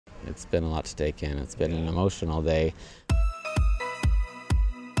it's been a lot to take in. It's been an emotional day.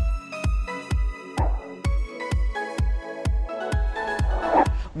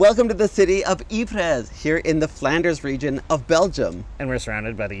 Welcome to the city of Ypres, here in the Flanders region of Belgium. And we're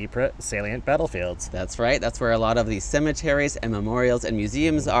surrounded by the Ypres salient battlefields. That's right, that's where a lot of these cemeteries and memorials and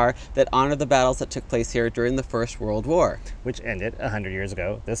museums are that honor the battles that took place here during the First World War. Which ended 100 years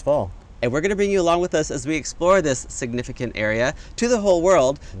ago this fall. And we're going to bring you along with us as we explore this significant area to the whole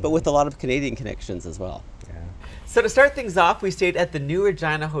world, but with a lot of Canadian connections as well. So to start things off, we stayed at the New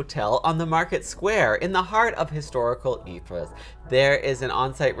Regina Hotel on the Market Square in the heart of historical Ypres. There is an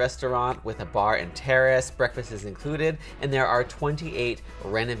on-site restaurant with a bar and terrace, breakfast is included, and there are 28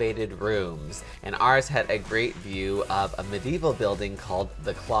 renovated rooms. And ours had a great view of a medieval building called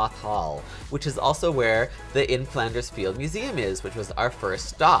the Cloth Hall, which is also where the In Flanders Field Museum is, which was our first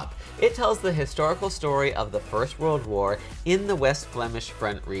stop. It tells the historical story of the First World War in the West Flemish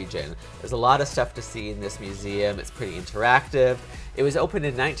Front region. There's a lot of stuff to see in this museum. It's pretty interactive. It was opened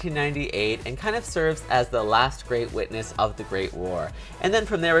in 1998 and kind of serves as the last great witness of the Great War. And then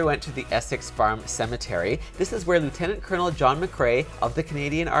from there we went to the Essex Farm Cemetery. This is where Lieutenant Colonel John McCrae of the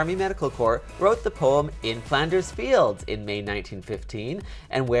Canadian Army Medical Corps wrote the poem In Flanders Fields in May 1915,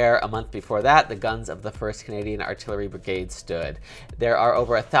 and where a month before that the guns of the 1st Canadian Artillery Brigade stood. There are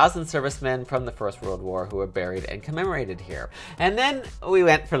over 1,000 servicemen from the First World War who are buried and commemorated here. And then we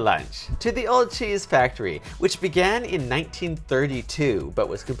went for lunch to the Old Cheese Factory, which began in 1932 but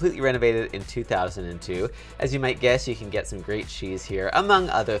was completely renovated in 2002. As you might guess, you can get some great cheese here, among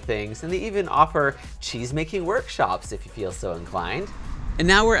other things, and they even offer cheese-making workshops if you feel so inclined. And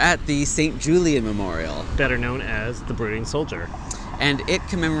now we're at the St. Julian Memorial, Better known as the Brooding Soldier. And it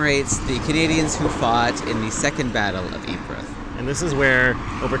commemorates the Canadians who fought in the Second Battle of Ypres. And this is where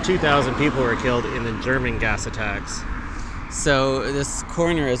over 2,000 people were killed in the German gas attacks. So this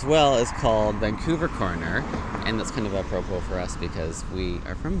corner as well is called Vancouver Corner, and that's kind of apropos for us because we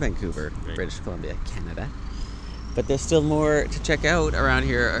are from Vancouver, British Columbia, Canada. But there's still more to check out around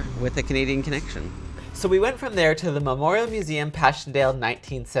here with a Canadian connection. So we went from there to the Memorial Museum Passchendaele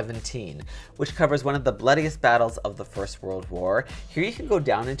 1917, which covers one of the bloodiest battles of the First World War. Here you can go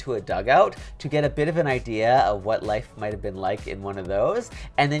down into a dugout to get a bit of an idea of what life might have been like in one of those.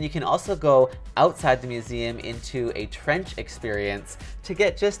 And then you can also go outside the museum into a trench experience to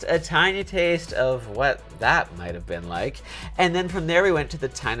get just a tiny taste of what that might have been like. And then from there we went to the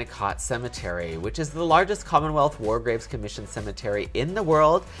Tynecott Cemetery, which is the largest Commonwealth War Graves Commission cemetery in the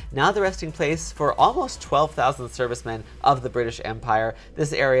world, now the resting place for almost 12,000 servicemen of the British Empire.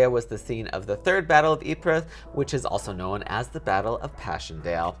 This area was the scene of the Third Battle of Ypres, which is also known as the Battle of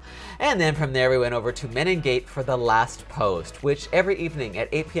Passchendaele. And then from there we went over to Menin Gate for the last post, which every evening at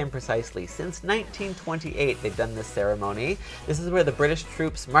 8 p.m. precisely since 1928 they've done this ceremony. This is where the British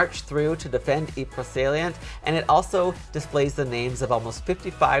troops march through to defend Ypres salient, and it also displays the names of almost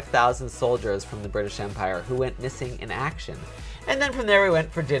 55,000 soldiers from the British Empire who went missing in action. And then from there we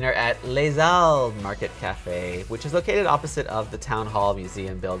went for dinner at Les Halles Market Cafe, which is located opposite of the Town Hall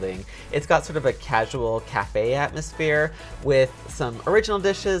Museum building. It's got sort of a casual cafe atmosphere with some original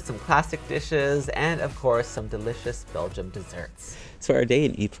dishes, some classic dishes, and of course some delicious Belgian desserts. So our day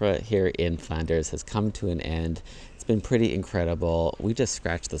in Ypres here in Flanders has come to an end. It's been pretty incredible. We just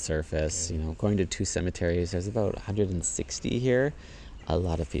scratched the surface, going to 2 cemeteries. There's about 160 here. A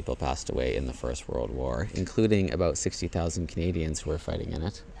lot of people passed away in the First World War, including about 60,000 Canadians who were fighting in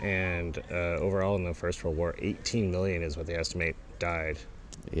it. And overall in the First World War, 18 million is what they estimate died.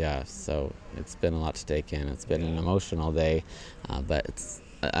 Yeah, so it's been a lot to take in. It's been an emotional day, but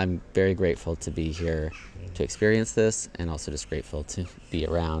I'm very grateful to be here to experience this, and also just grateful to be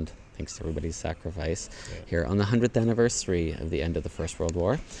around. Thanks to everybody's sacrifice here on the 100th anniversary of the end of the First World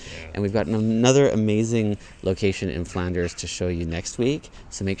War. And we've got another amazing location in Flanders to show you next week.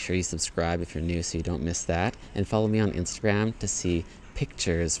 So make sure you subscribe if you're new so you don't miss that. And follow me on Instagram to see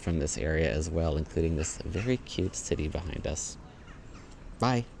pictures from this area as well, including this very cute city behind us.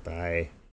 Bye. Bye.